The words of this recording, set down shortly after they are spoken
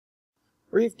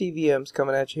ReefDVMs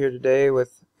coming at you here today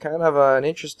with kind of an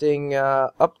interesting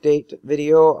update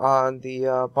video on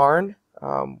the barn.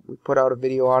 We put out a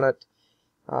video on it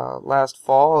last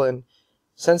fall, and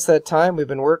since that time we've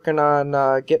been working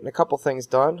on getting a couple things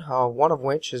done, one of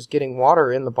which is getting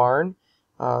water in the barn.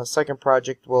 Second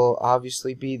project will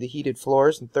obviously be the heated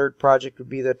floors, and third project would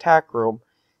be the tack room.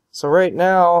 So right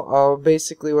now,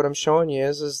 basically what I'm showing you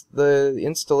is the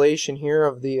installation here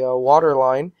of the water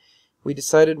line. We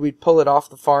decided we'd pull it off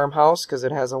the farmhouse because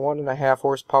it has a 1.5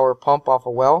 horsepower pump off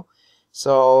a well.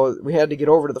 So we had to get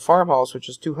over to the farmhouse, which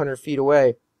is 200 feet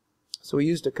away. So we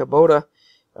used a Kubota,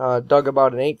 dug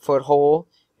about an 8-foot hole,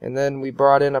 and then we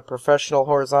brought in a professional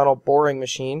horizontal boring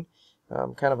machine,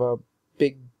 kind of a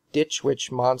big ditch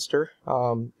witch monster.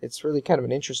 It's really kind of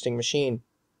an interesting machine.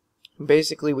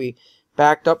 Basically, we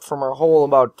backed up from our hole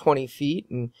about 20 feet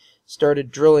and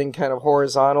started drilling kind of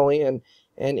horizontally and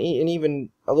even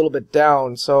a little bit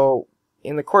down. So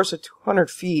in the course of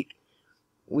 200 feet,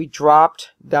 we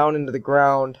dropped down into the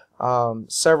ground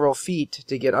several feet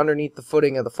to get underneath the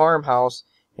footing of the farmhouse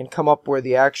and come up where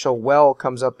the actual well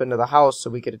comes up into the house so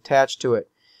we could attach to it.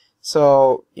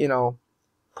 So,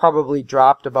 probably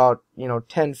dropped about,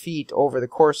 10 feet over the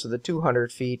course of the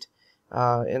 200 feet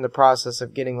in the process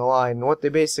of getting the line. And what they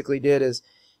basically did is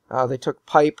they took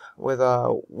pipe with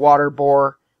a water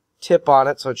bore tip on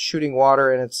it, so it's shooting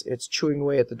water and it's chewing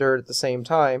away at the dirt at the same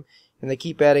time, and they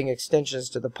keep adding extensions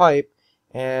to the pipe,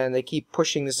 and they keep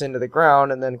pushing this into the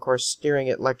ground, and then of course steering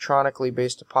it electronically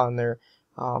based upon their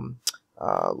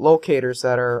locators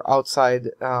that are outside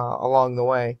along the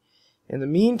way. In the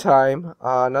meantime,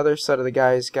 another set of the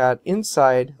guys got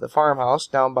inside the farmhouse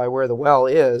down by where the well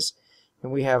is,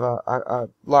 and we have a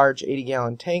large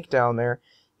 80-gallon tank down there,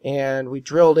 and we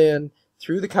drilled in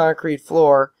through the concrete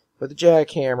floor with a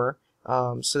jackhammer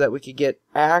so that we could get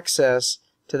access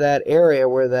to that area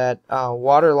where that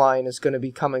water line is going to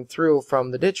be coming through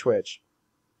from the ditch witch.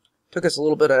 Took us a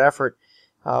little bit of effort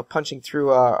punching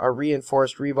through a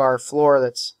reinforced rebar floor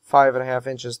that's 5.5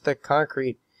 inches thick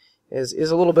concrete is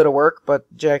a little bit of work, but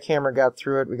the jackhammer got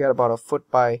through it. We got about a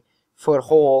foot by foot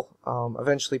hole,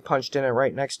 eventually punched in it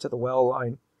right next to the well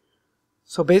line.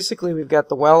 So basically we've got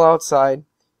the well outside,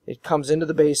 it comes into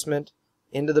the basement,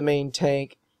 into the main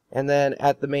tank, and then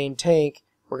at the main tank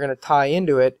we're going to tie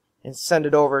into it and send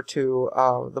it over to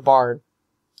the barn.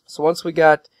 So once we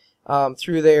got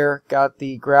through there, got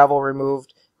the gravel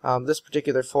removed, this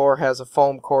particular floor has a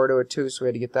foam core to it too, so we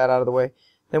had to get that out of the way.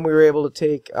 Then we were able to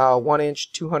take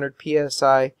 1-inch 200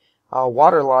 psi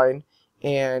water line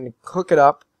and hook it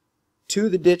up to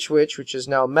the ditch witch, which is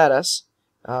now met us.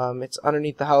 It's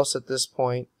underneath the house at this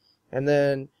point, and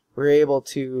then we were able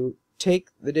to take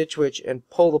the ditch witch and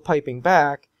pull the piping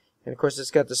back, and of course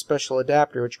it's got the special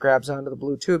adapter which grabs onto the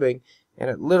blue tubing, and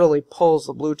it literally pulls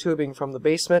the blue tubing from the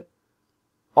basement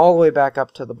all the way back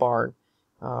up to the barn,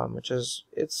 which is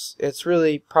it's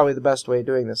really probably the best way of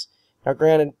doing this. Now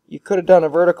granted, you could have done a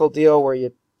vertical deal where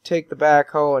you take the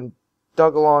backhoe and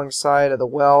dug alongside of the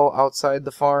well outside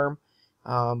the farm,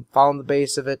 found the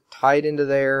base of it, tied into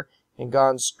there, and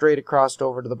gone straight across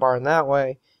over to the barn that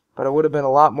way, but it would have been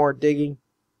a lot more digging,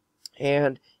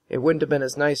 and it wouldn't have been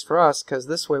as nice for us because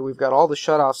this way we've got all the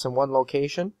shutoffs in one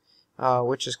location,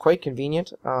 which is quite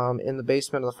convenient in the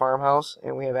basement of the farmhouse,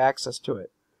 and we have access to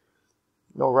it.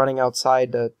 No running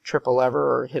outside to trip a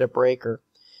lever or hit a breaker.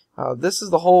 This is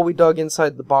the hole we dug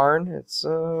inside the barn. It's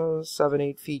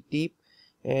 7-8 feet deep,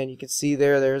 and you can see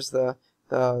there's the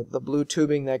blue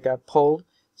tubing that got pulled.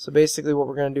 So basically what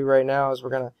we're going to do right now is we're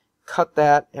going to cut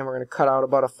that, and we're going to cut out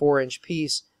about a 4-inch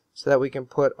piece so that we can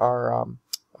put our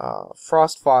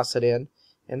frost faucet in,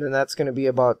 and then that's going to be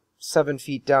about 7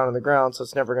 feet down on the ground, so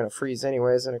it's never going to freeze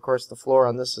anyways, and of course the floor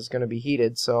on this is going to be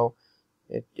heated, so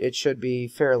it should be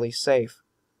fairly safe.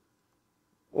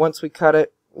 Once we cut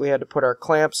it, we had to put our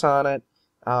clamps on it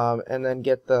and then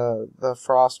get the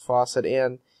frost faucet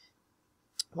in.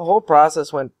 The whole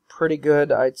process went pretty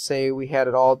good. I'd say we had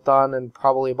it all done in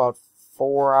probably about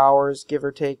 4 hours, give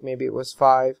or take. Maybe it was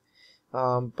 5.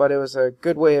 But it was a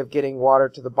good way of getting water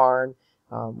to the barn.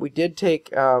 We did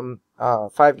take a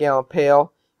 5-gallon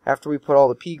pail after we put all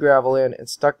the pea gravel in and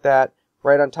stuck that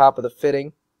right on top of the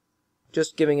fitting,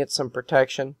 just giving it some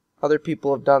protection. Other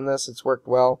people have done this. It's worked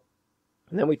well.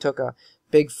 And then we took a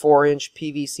big 4-inch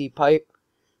PVC pipe,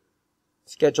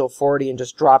 Schedule 40, and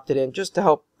just dropped it in just to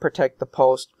help protect the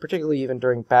post, particularly even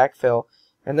during backfill.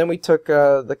 And then we took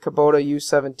the Kubota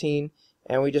U17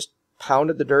 and we just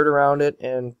pounded the dirt around it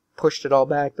and pushed it all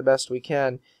back the best we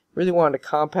can. Really wanted to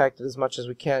compact it as much as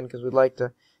we can because we'd like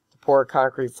to pour a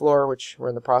concrete floor, which we're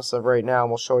in the process of right now, and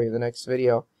we'll show you in the next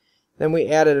video. Then we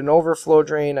added an overflow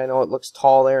drain. I know it looks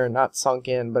tall there and not sunk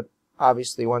in, but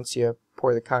obviously once you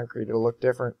pour the concrete it'll look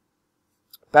different.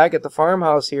 Back at the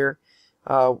farmhouse here,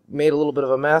 made a little bit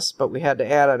of a mess, but we had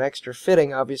to add an extra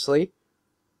fitting, obviously.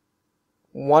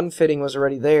 One fitting was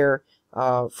already there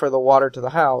for the water to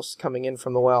the house coming in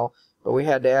from the well, but we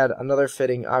had to add another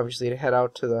fitting, obviously, to head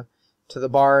out to the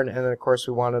barn, and then of course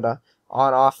we wanted a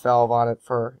on-off valve on it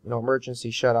for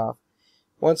emergency shut-off.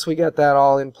 Once we got that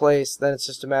all in place, then it's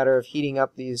just a matter of heating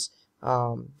up these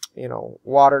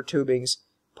water tubings,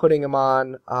 putting them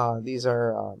on. These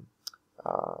are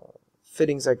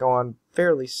fittings that go on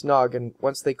fairly snug, and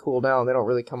once they cool down they don't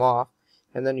really come off,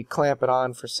 and then you clamp it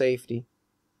on for safety.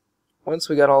 Once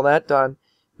we got all that done,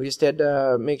 we just had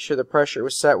to make sure the pressure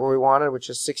was set where we wanted, which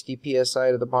is 60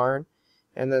 psi to the barn,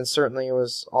 and then certainly it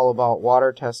was all about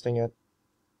water testing it.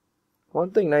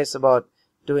 One thing nice about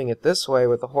doing it this way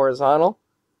with the horizontal,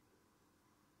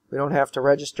 we don't have to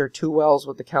register 2 wells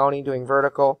with the county doing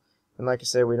vertical, and like I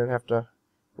said, we don't have to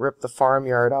rip the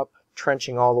farmyard up,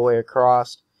 trenching all the way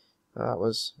across. That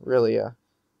was really a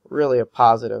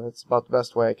positive. It's about the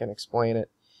best way I can explain it.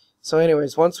 So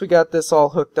anyways, once we got this all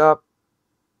hooked up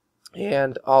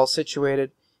and all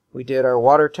situated, we did our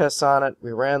water tests on it,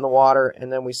 we ran the water,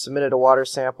 and then we submitted a water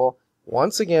sample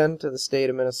once again to the state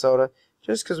of Minnesota,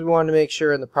 just because we wanted to make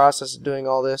sure in the process of doing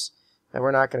all this that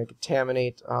we're not going to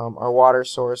contaminate our water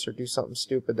source or do something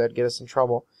stupid that'd get us in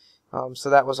trouble. So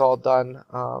that was all done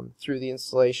through the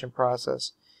installation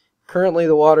process. Currently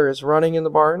the water is running in the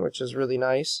barn, which is really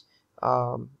nice.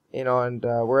 And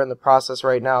we're in the process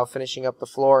right now of finishing up the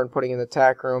floor and putting in the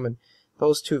tack room, and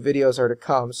those 2 videos are to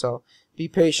come, so be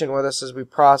patient with us as we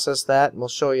process that, and we'll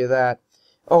show you that.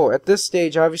 Oh, at this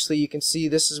stage, obviously you can see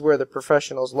this is where the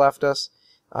professionals left us.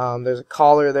 There's a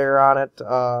collar there on it,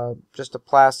 just a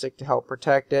plastic to help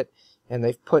protect it, and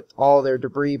they've put all their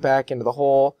debris back into the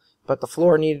hole, but the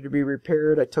floor needed to be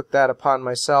repaired. I took that upon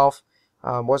myself.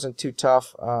 Wasn't too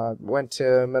tough. Went to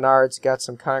Menards, got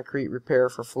some concrete repair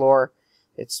for floor.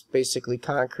 It's basically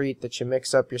concrete that you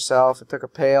mix up yourself. I took a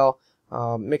pail,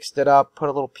 mixed it up, put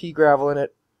a little pea gravel in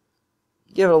it,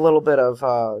 give it a little bit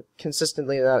of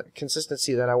consistency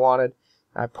that I wanted.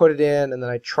 I put it in, and then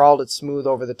I troweled it smooth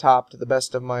over the top to the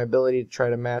best of my ability to try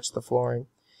to match the flooring.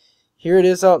 Here it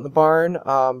is out in the barn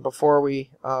before we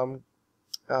hook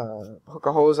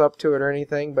a hose up to it or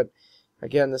anything, but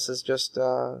again, this is just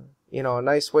a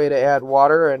nice way to add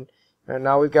water, and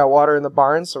now we've got water in the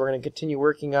barn, so we're going to continue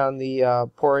working on the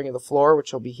pouring of the floor,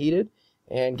 which will be heated,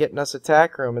 and getting us a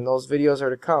tack room, and those videos are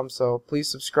to come, so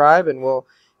please subscribe, and we'll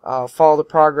follow the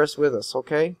progress with us,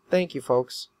 okay? Thank you,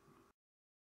 folks.